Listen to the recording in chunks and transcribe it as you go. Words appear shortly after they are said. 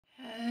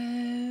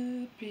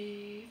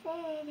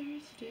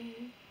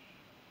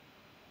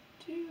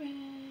To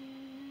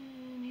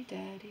any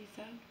daddies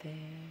out there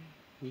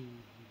who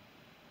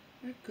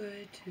are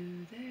good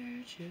to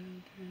their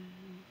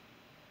children,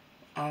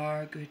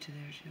 are good to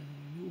their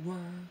children, who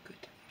were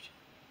good to their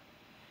children,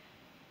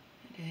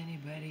 and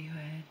anybody who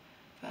had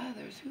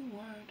fathers who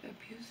weren't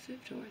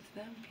abusive towards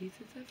them,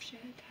 pieces of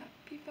shit.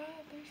 Happy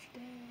Father's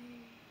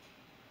Day.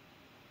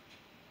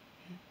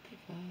 Happy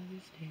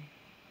Father's Day.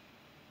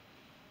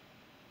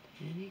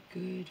 Any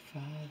good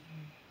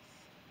fathers.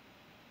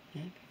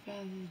 Happy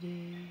Father's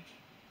Day.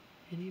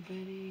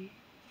 Anybody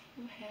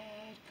who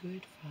had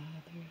good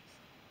fathers,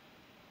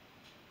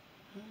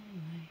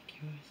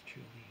 unlike yours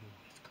truly, who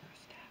was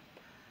cursed at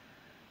birth.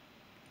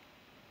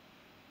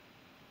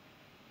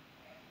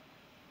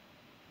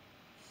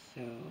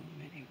 So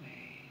many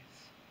ways,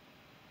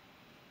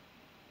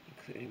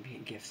 including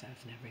being gifts I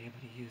was never able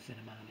to use and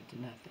amounted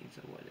to nothing.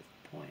 So what is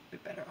the point? We're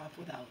better off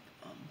without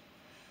them.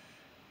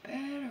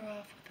 Better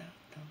off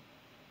without them.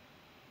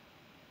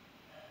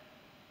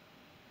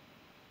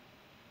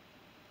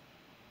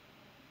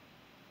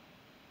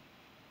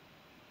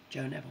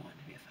 Joe never wanted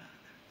to be a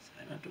father, so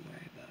I don't have to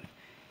worry about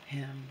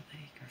him,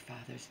 like, or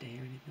Father's Day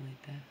or anything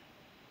like that.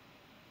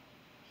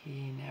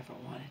 He never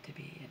wanted to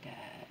be a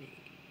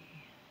daddy.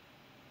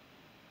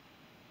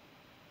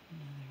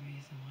 Another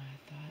reason why I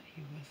thought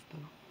he was the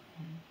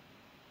one.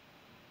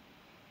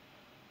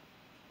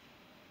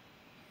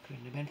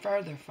 Couldn't have been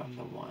further from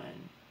the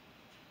one.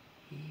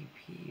 He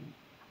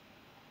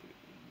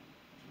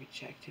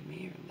rejected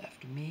me or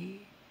left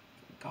me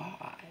for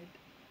God.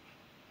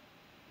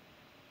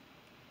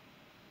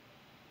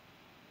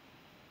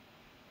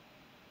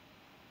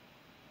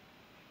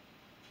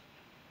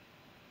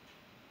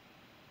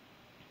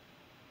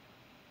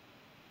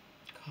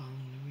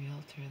 Calling the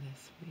realtor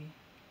this week.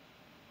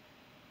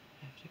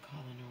 I have to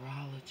call a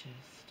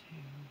neurologist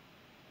too.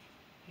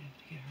 I have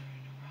to get her a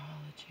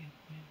neurology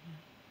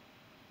appointment.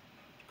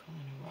 Call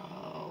a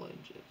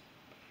neurologist.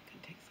 It can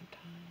take some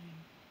time.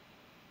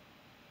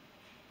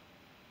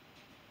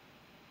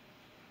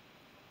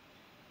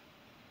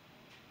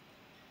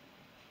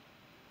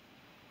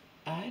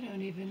 I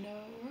don't even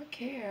know or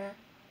care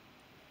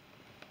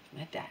if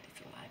my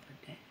daddy's alive or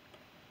dead.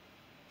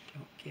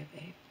 Don't give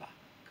a fuck.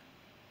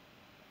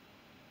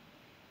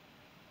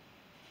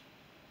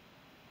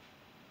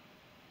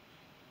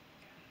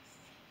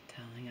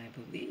 Telling, I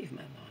believe,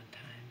 my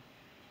longtime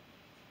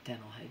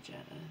dental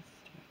hygienist,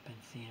 who I've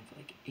been seeing for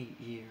like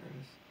 8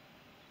 years.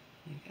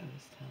 I think I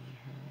was telling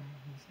her,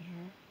 was it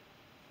her?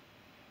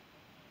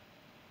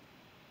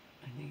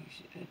 I think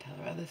I tell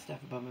her other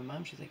stuff about my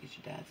mom. She's like, is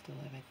your dad still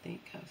alive? I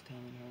think I was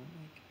telling her,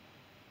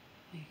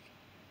 like,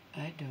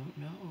 I don't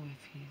know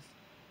if he's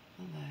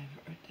alive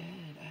or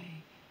dead.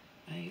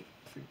 I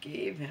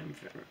forgave him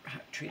for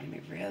treating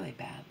me really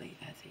badly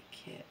as a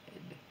kid.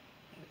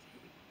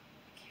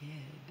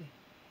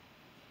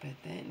 But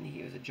then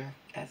he was a jerk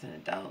as an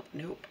adult.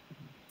 Nope.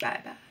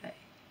 Bye-bye.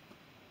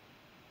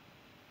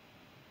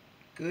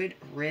 Good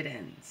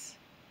riddance.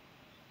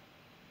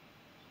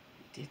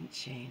 He didn't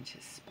change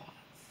his spots.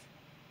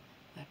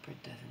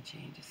 Leopard doesn't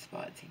change his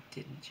spots. He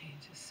didn't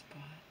change his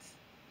spots.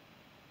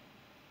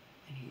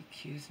 And he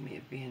accused me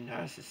of being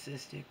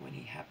narcissistic when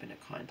he happened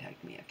to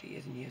contact me after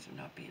years and years of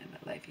not being in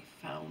my life. He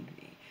found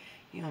me.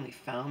 He only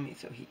found me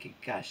so he could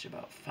gush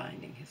about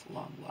finding his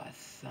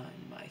long-lost son,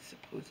 my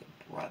supposed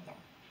brother.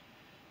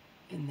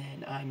 And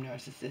then I'm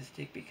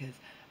narcissistic because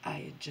I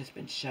had just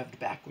been shoved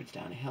backwards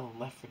down a hill and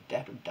left for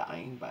dead or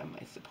dying by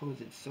my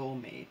supposed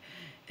soulmate.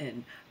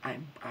 And I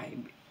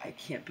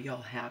can't be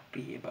all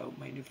happy about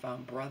my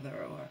newfound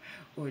brother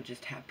or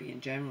just happy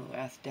in general or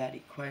ask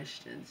daddy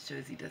questions.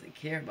 Shows he doesn't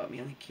care about me.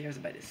 He only cares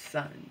about his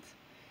sons.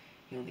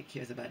 He only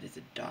cares about his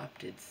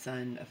adopted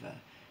son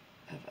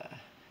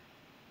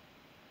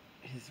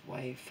his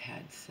wife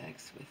had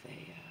sex with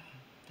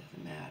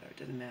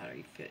doesn't matter.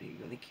 He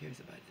only cares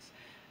about his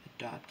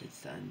adopted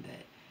son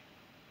that,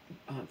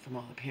 from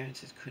all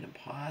appearances, couldn't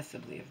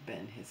possibly have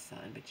been his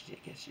son, but I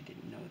guess you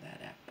didn't know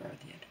that at birth.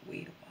 You had to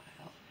wait a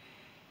while.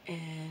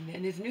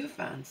 And his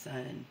newfound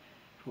son,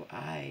 who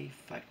I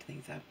fucked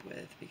things up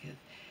with, because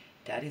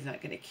daddy's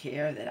not going to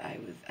care that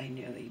I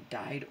nearly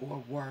died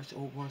or worse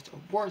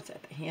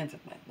at the hands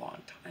of my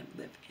longtime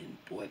live-in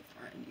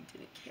boyfriend. He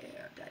didn't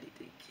care. Daddy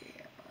didn't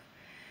care.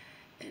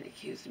 And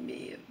accused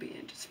me of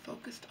being just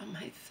focused on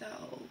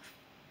myself.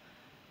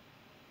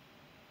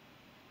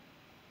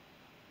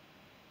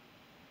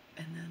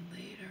 And then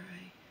later,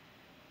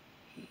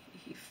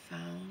 he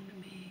found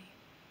me.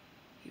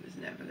 He was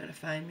never going to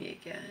find me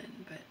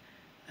again, but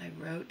I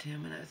wrote to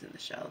him when I was in the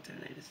shelter,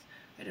 and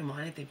I didn't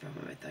want anything from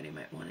him. I thought he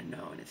might want to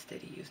know, and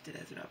instead he used it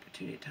as an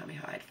opportunity to tell me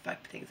how I'd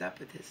fucked things up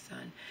with his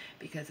son,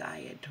 because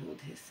I had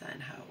told his son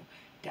how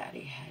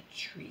daddy had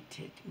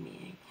treated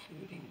me,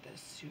 including the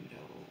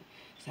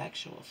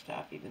pseudo-sexual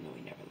stuff, even though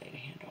he never laid a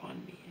hand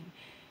on me. And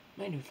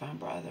my newfound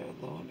brother,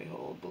 lo and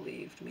behold,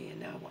 believed me and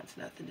now wants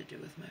nothing to do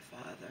with my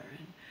father.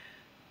 And,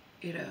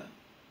 you know,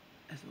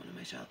 as one of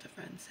my shelter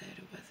friends said,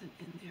 it wasn't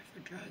in there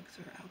for drugs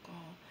or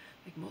alcohol,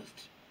 like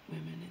most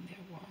women in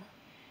there were.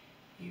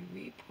 You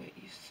reap what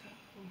you sow.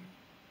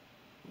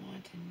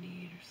 want and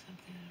need or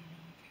something. I don't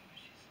know what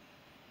she said.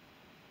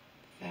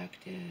 The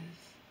fact is,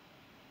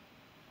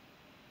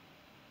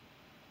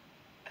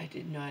 I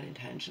did not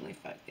intentionally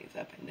fuck things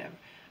up. I never.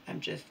 I'm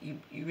just, you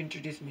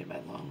introduced me to my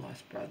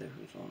long-lost brother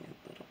who's only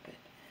a little bit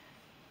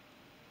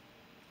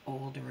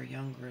older or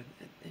younger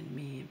than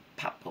me.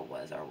 Papa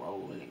was a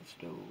rolling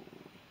stone.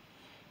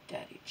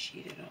 Daddy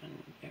cheated on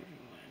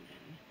everyone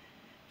and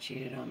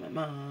cheated on my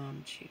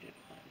mom, cheated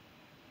on...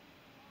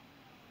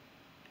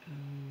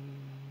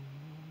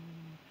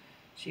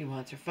 She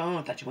wants her phone.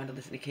 I thought you wanted to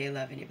listen to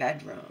K-Love in your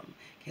bedroom.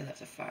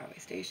 K-Love's a faraway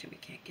station. We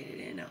can't get it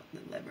in out in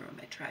the living room.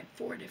 I tried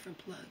 4 different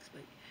plugs,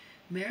 but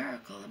a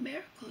miracle,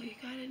 you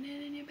got it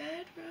in your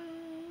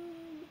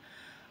bedroom.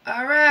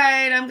 All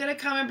right, I'm going to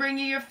come and bring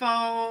you your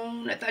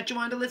phone. I thought you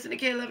wanted to listen to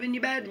K-Love in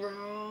your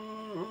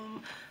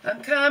bedroom.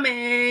 I'm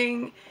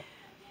coming.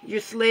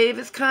 Your slave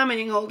is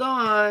coming. Hold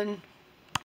on.